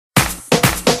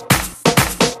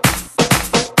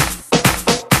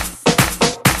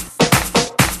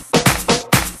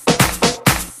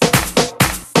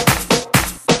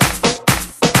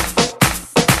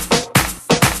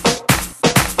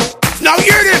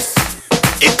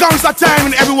It comes a time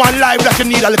in everyone's life that you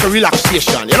need a little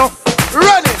relaxation, you know?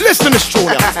 Run it! Listen this,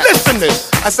 Junior. Listen this.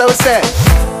 That's how we say.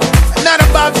 Another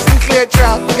Bob Sinclair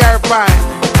track, Gary Pine.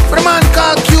 But a man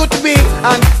called QTB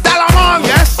and Talamon.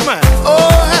 Yes, man. Oh,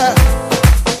 yeah.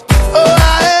 Oh,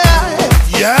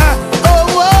 yeah. Yeah. Oh,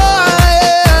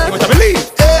 yeah. You want to believe?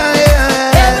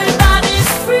 Everybody's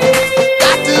free.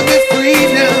 Got to be free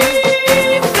now.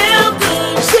 Feel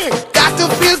good. Sing. Got to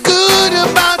feel good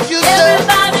about yourself.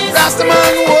 Everybody's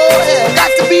Rastaman, whoa, yeah.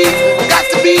 Got to be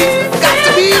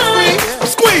free.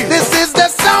 Squeeze. This is the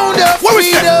sound of What we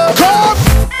say? freedom. Come.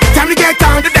 Time to get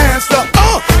on the dance floor.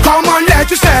 Oh, come on, let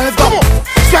yourself go.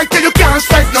 Sweat till you can't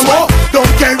sweat no more. Don't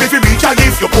care if you reach or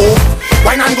if you go.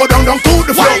 Wine and go down to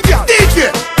the floor. DJ,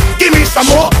 give me some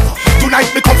more. Tonight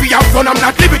me come for your fun. I'm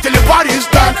not living till you